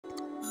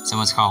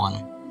Someone's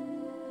calling.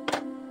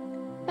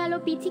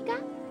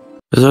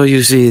 So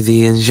you see,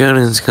 the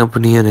insurance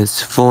company and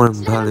its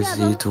foreign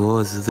policy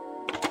towards the...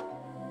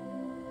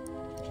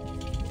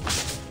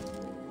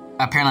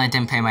 Apparently I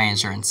didn't pay my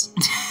insurance.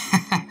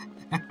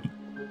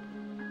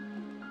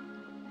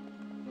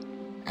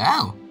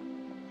 Oh.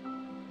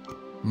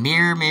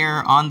 Mirror,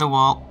 mirror on the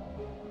wall.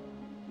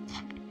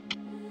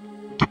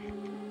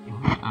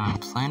 On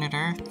planet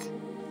Earth?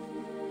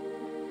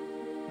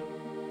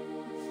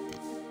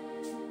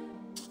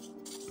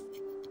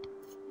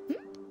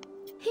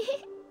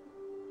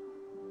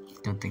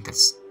 Don't think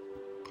that's...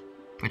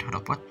 Wait, hold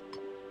up, what?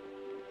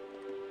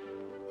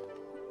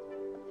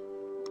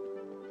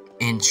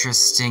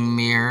 Interesting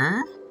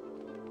mirror.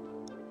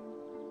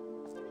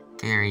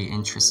 Very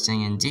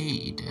interesting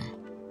indeed.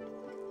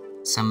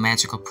 Some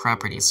magical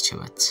properties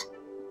to it.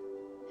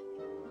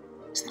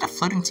 Is that a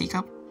floating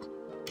teacup?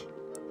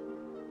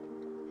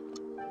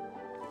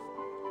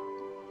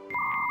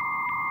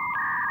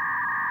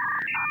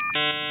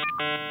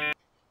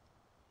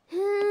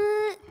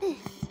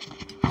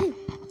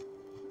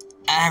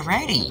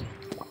 Alrighty.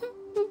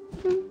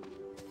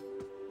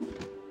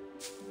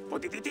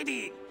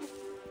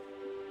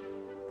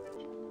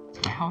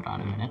 Now, hold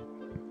on a minute.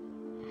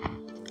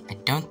 I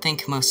don't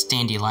think most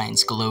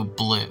dandelions glow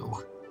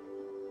blue.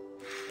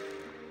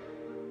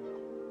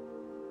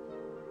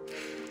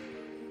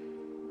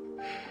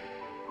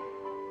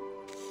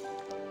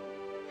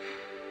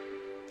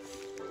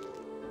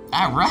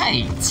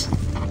 Alright!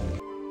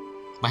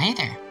 Well, hey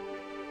there.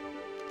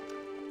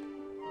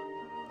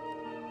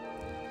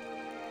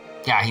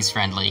 Yeah, he's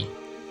friendly.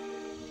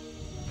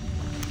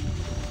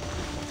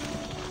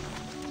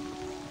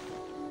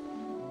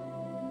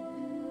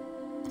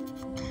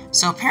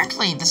 So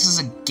apparently this is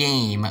a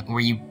game where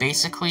you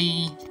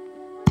basically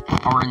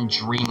are in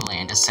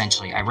dreamland,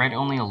 essentially. I read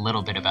only a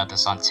little bit about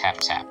this on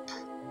TapTap.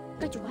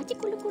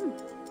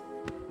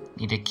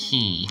 Need a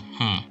key.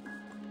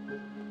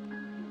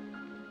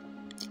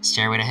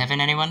 Stairway to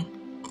Heaven, anyone?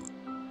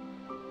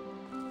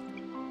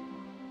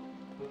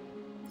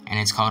 And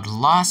it's called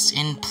Lost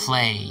in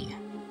Play.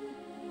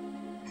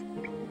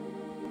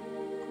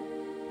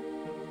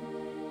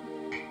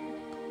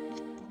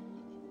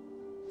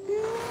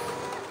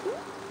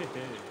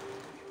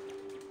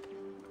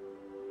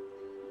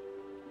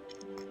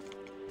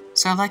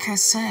 So like I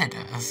said,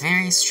 a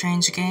very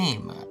strange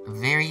game, a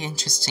very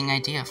interesting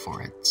idea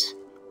for it.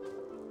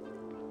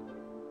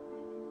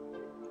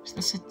 Is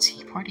this a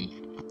tea party?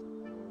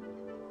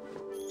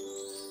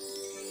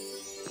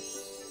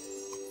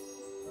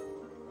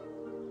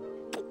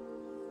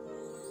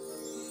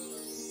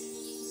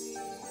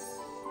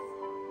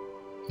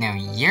 Now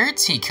your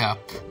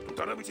teacup.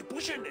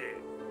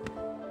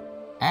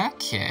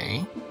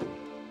 Okay.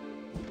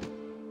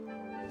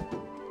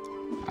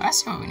 I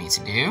see what we need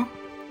to do.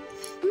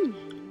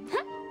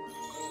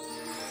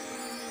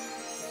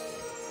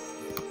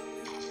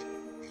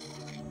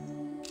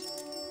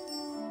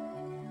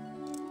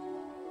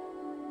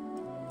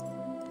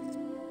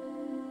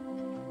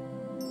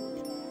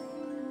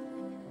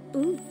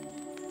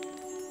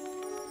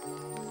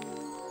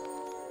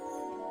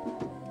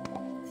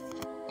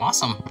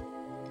 Awesome.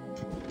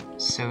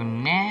 So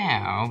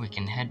now we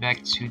can head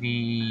back to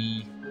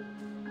the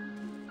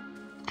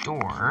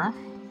door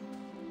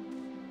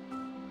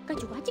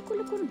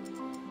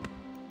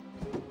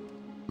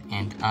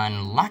and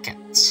unlock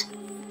it.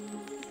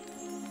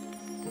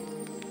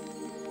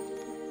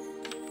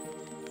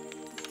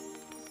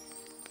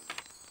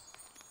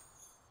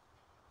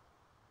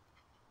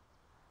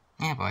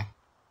 Yeah, boy.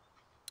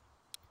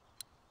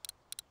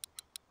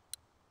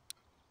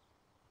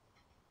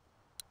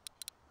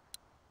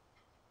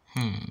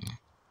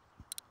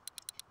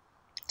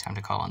 Time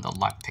to call on the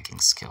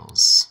lockpicking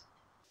skills.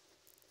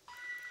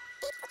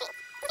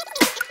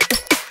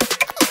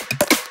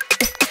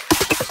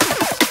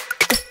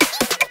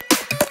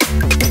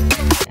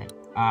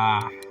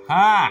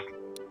 Aha!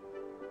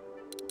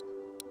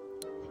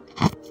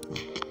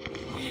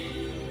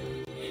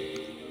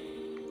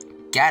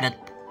 Got it.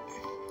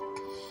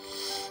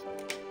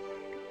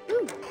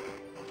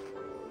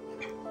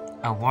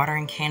 A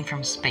watering can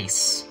from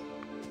space.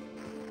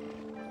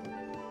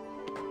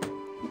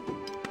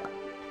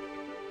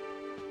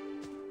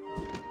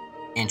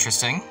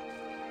 Interesting.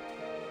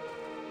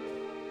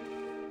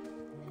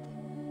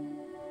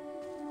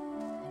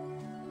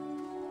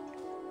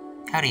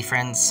 Howdy,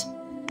 friends.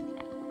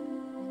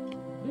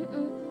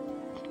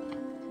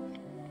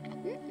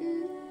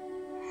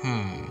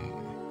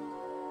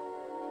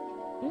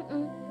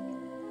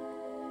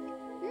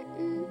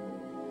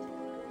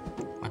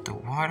 Would the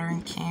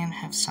watering can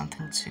have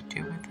something to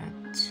do with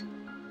it?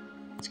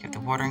 Let's give the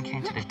watering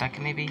can to the duck,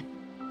 maybe?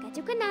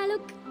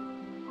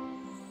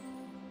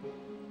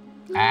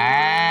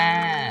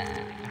 Ah.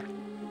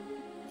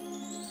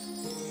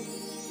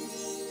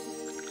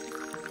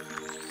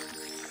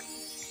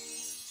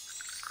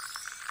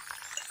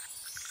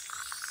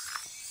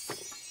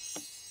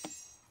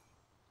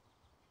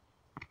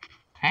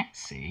 I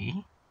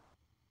see.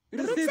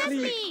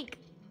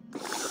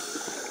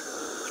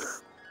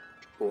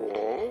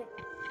 Well,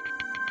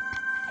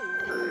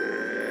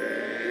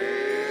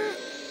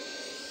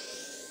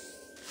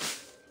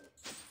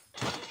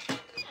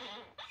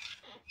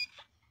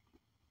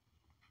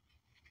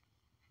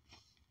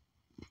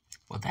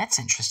 that's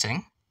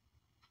interesting.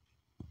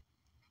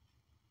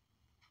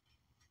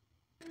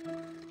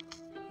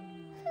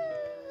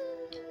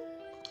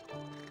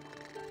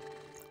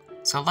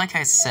 So like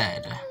I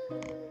said,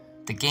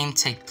 the game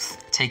takes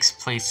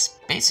place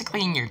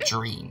basically in your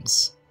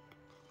dreams.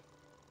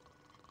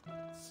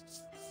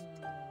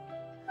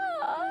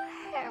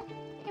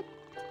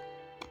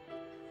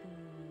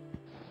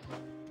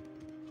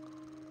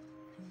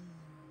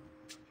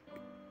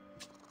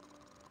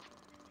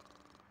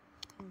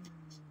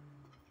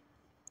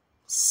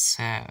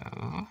 So...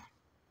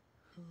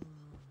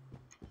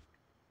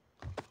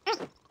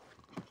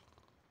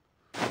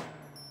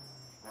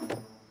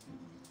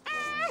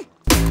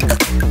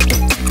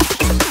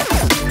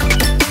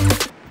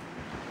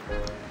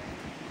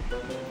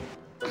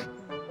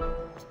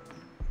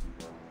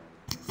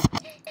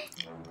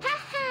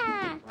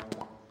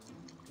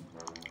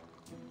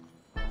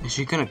 Is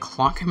she gonna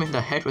clonk him in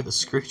the head with a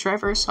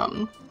screwdriver or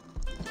something?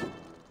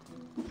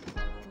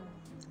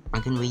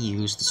 What can we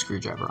use the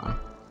screwdriver on?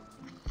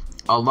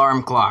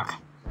 Alarm clock.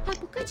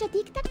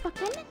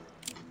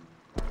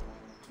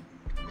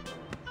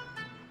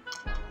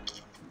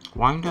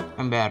 Wind up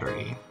and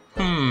battery.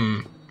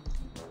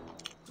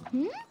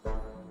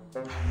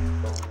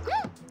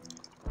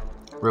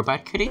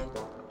 Robot kitty?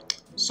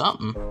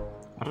 Something.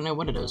 I don't know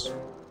what it is.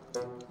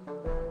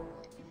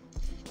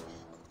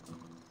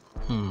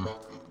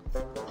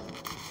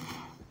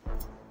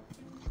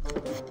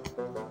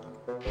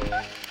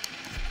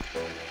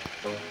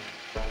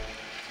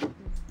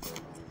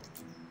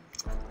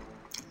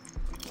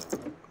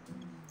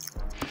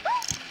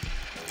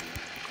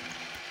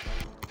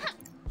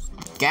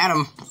 Got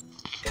him!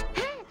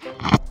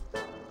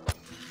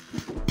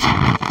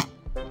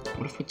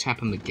 What if we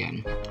tap him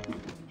again?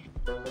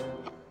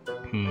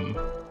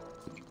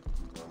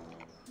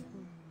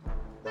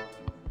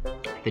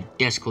 The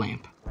desk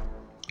lamp.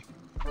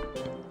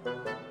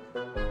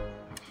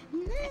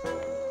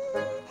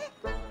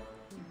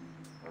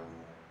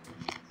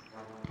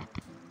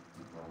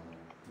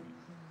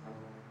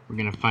 We're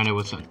gonna find out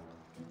what's on.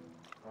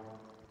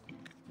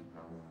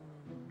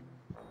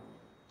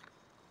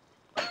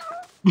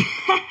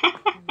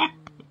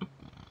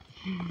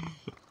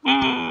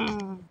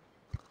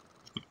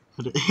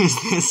 What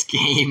is this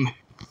game?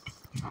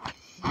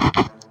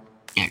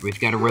 Yeah, we've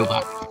got a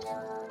robot.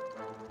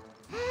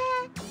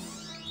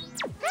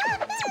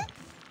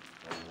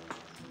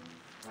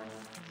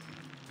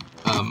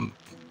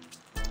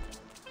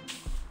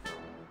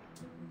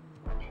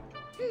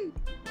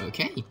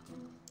 Okay.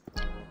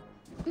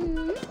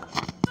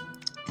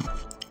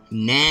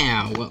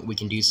 Now, we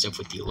can do stuff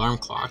with the alarm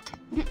clock.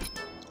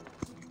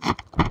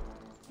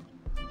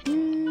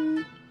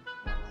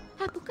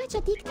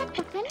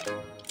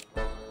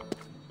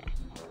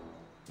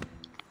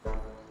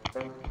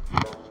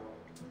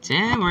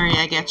 Don't worry,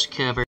 I got you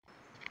covered.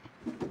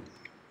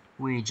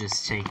 We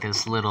just take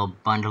this little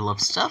bundle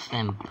of stuff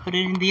and put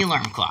it in the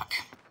alarm clock.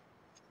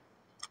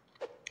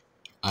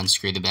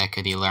 Unscrew the back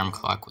of the alarm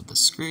clock with the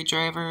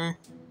screwdriver.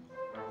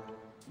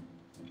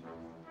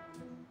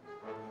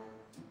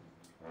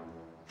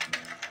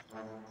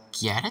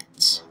 Get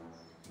it?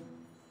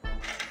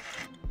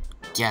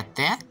 Get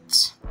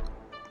that?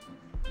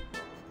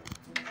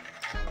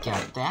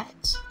 Got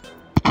that?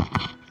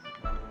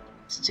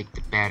 Stick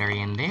the battery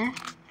in there.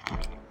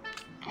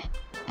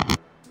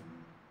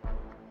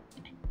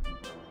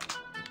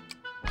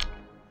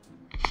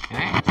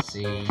 Okay, let's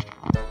see.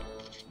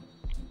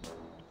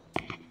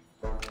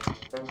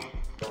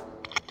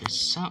 There's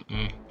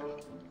something.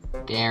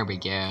 There we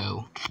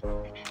go.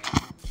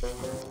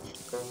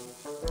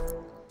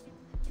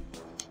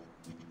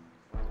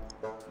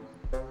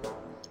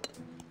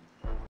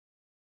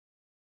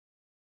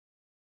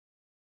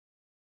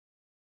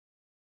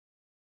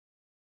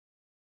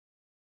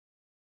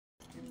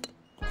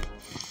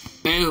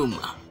 Boom!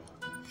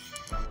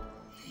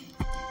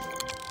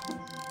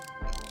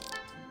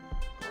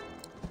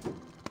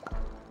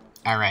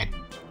 Alright,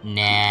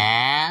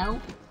 now...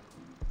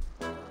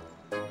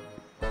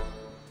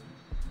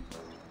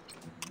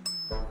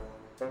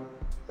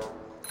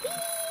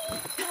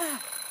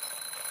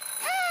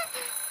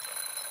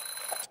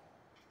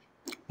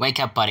 Wake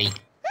up, buddy.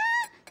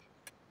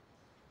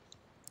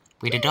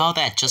 We did all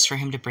that just for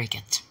him to break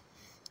it.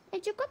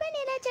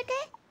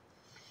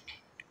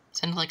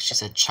 Sounded like she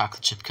said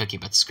chocolate chip cookie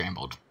but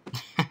scrambled.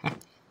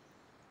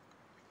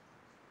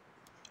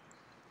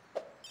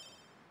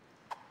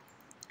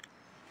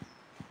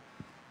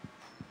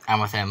 I'm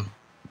with him.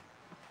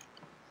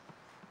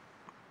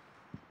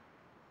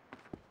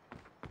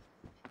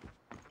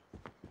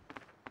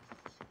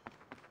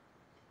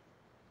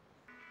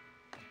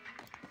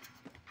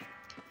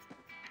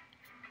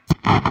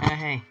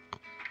 Hey,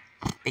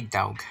 big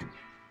dog.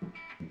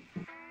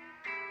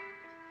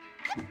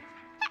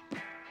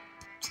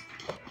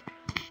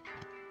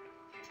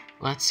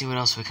 Let's see what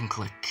else we can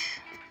click.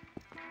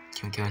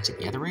 Can we go into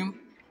the other room?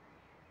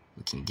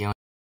 We can go.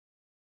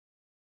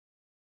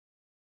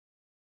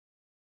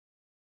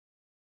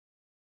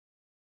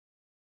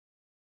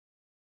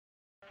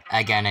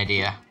 I got an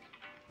idea.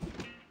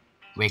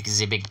 Wake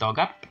the big dog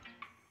up.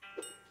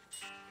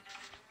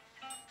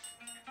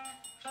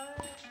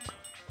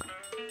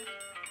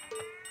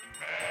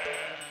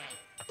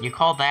 You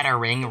call that a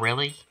ring,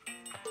 really?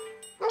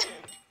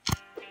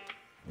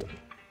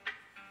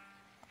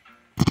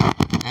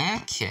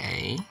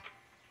 Okay.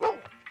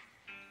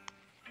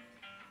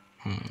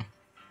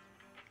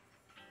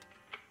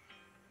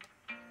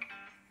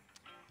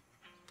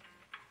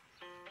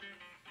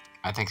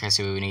 I think I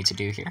see what we need to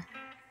do here.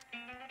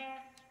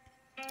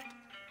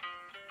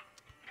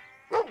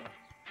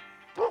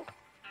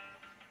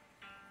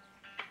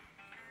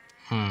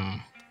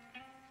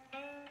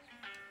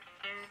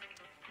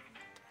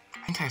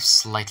 I think I've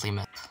slightly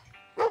missed.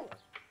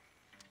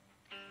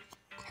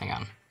 Hang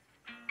on.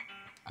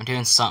 I'm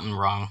doing something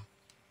wrong.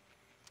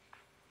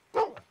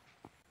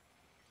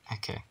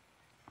 Okay.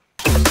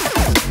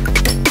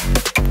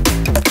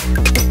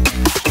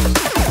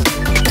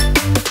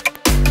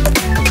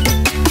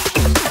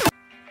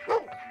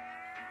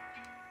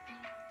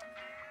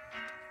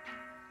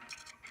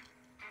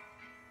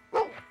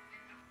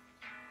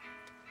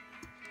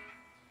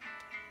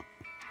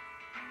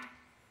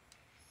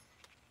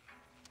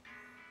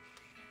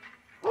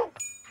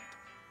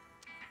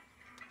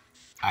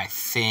 I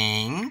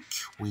think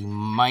we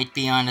might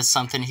be onto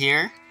something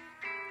here.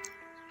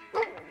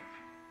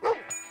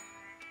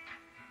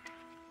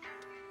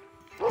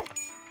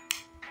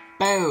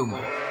 Boom!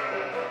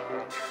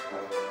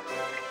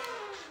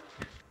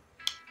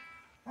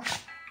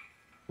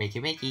 Wakey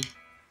wakey.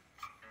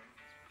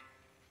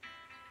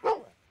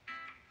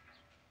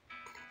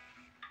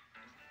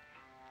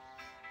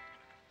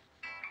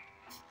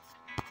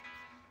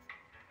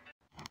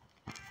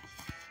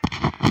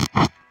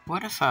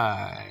 What if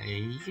I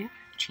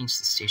change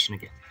the station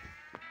again?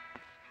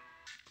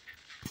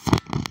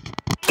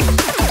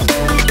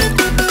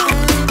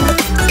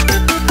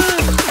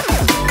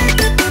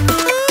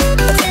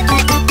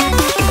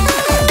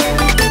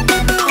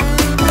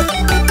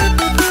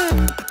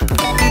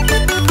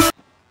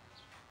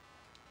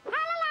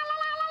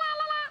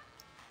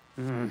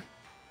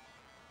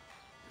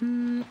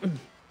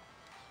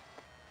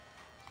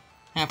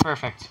 Yeah,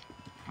 perfect.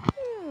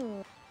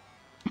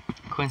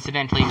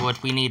 Coincidentally,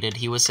 what we needed,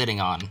 he was sitting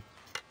on.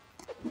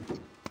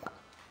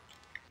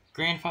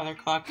 Grandfather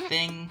clock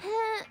thing.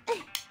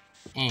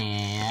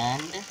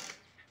 And...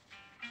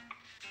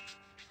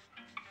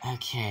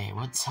 okay,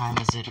 what time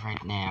is it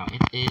right now?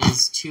 It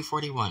is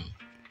 2:41.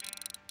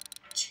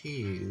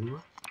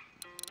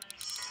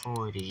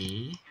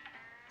 2:40.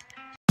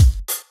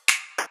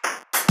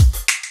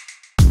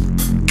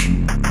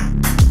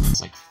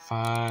 It's like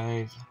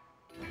 5...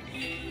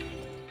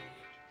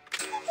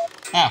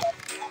 oh.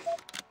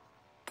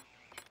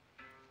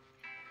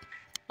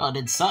 Well, I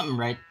did something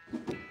right.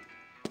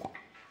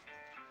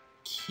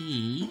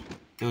 Key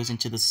goes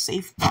into the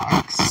safe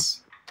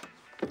box.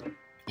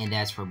 And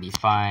that's where we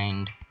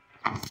find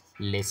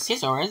the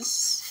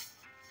scissors.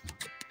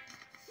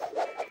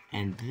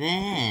 And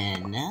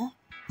then...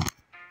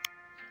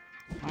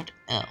 what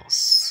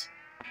else?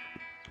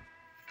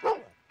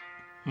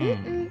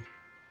 We're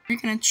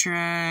gonna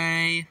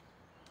try...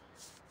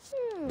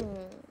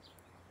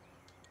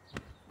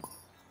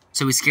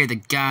 so we scare the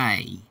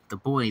guy, the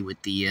boy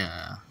with the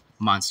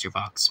monster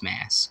box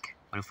mask.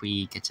 What if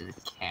we get to the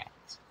cat?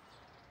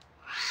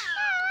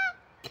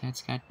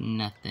 Cat's got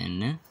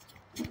nothing.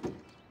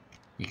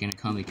 You're gonna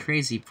call me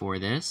crazy for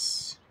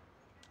this.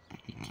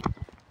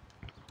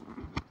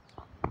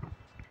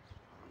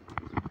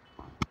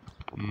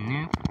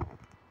 Nope.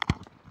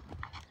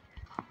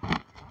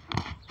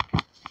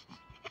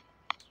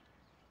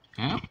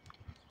 Nope.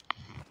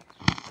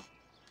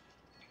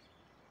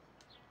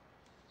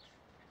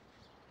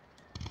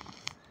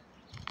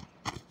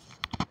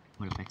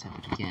 What if I tap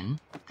it again?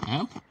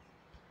 Nope.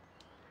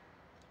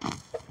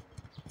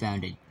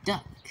 Found a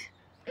duck.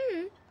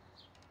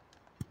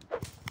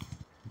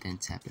 Then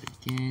tap it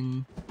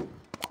again.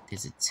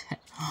 There's a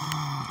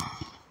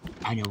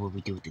I know what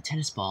we do with the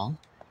tennis ball.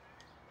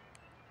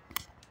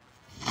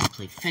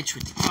 Play fetch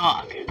with the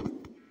dog.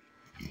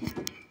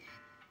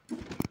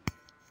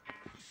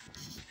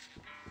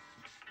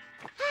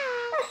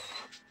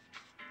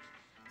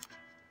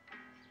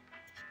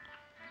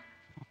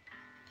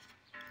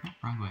 Oh,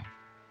 wrong way.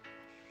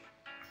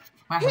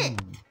 Wahoo!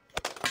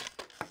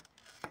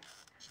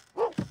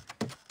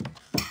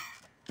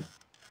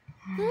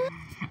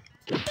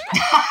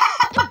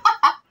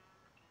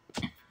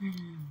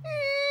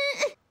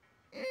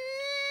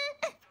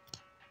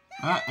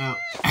 Uh-oh.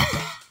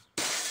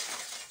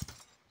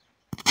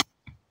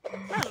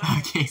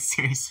 Okay,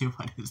 seriously,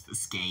 what is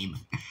this game?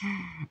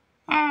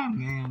 Oh,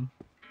 man.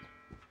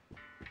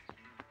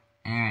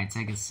 Alright,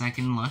 take a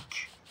second look.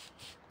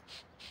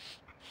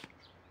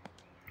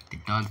 The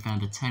dog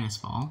found a tennis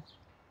ball.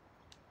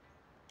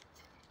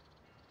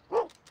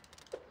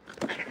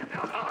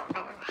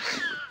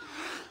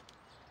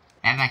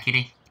 Have that,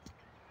 kitty.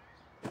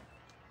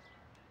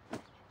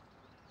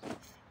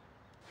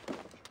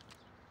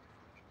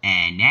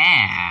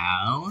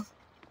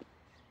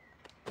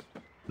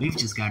 we've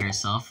just got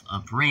ourselves a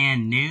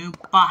brand new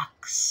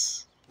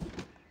box,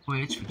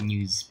 which we can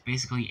use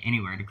basically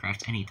anywhere to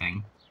craft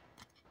anything.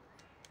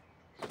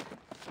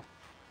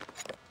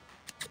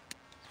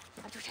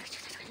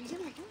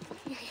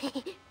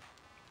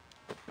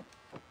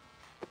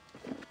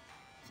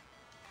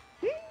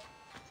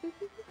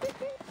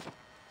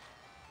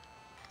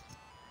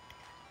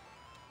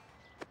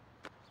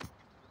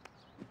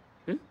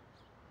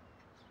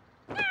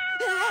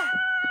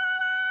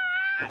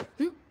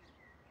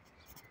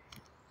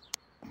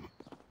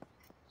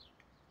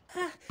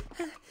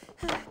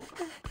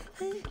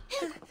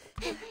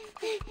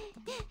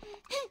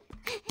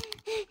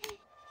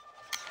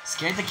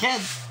 Scared the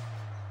kids.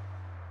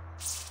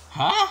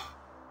 Huh?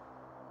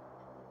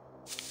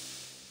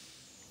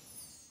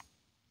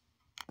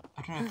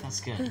 I don't know if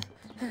that's good.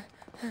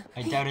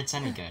 I doubt it's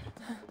any good.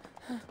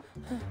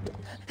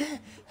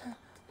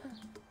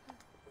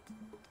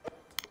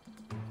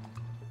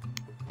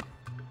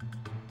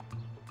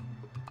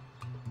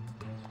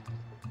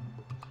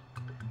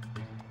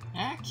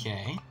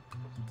 Okay.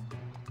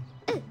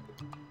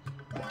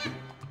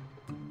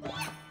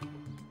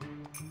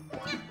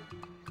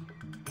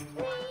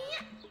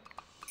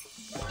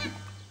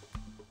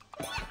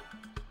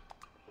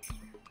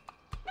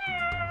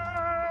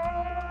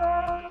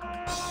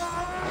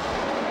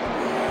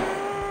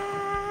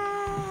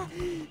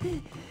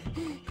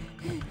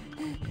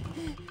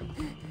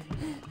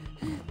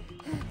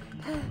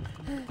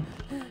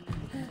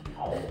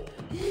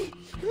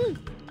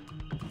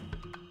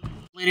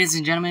 Ladies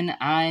and gentlemen,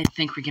 I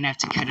think we're gonna have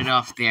to cut it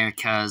off there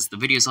because the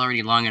video's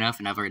already long enough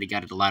and I've already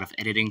got a lot of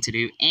editing to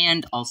do.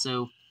 And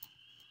also,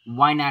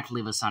 why not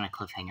leave us on a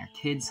cliffhanger?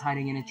 Kids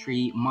hiding in a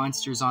tree,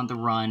 monsters on the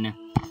run.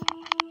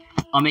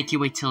 I'll make you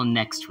wait till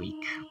next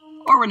week.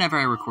 Or whenever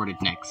I record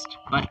it next.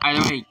 But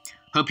either way,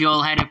 hope you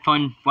all had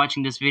fun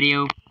watching this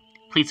video.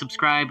 Please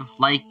subscribe,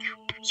 like,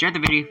 share the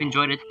video if you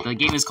enjoyed it. The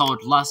game is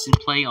called Lost in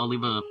Play. I'll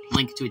leave a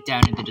link to it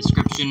down in the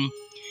description.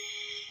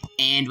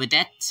 And with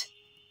that,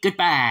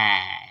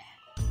 goodbye!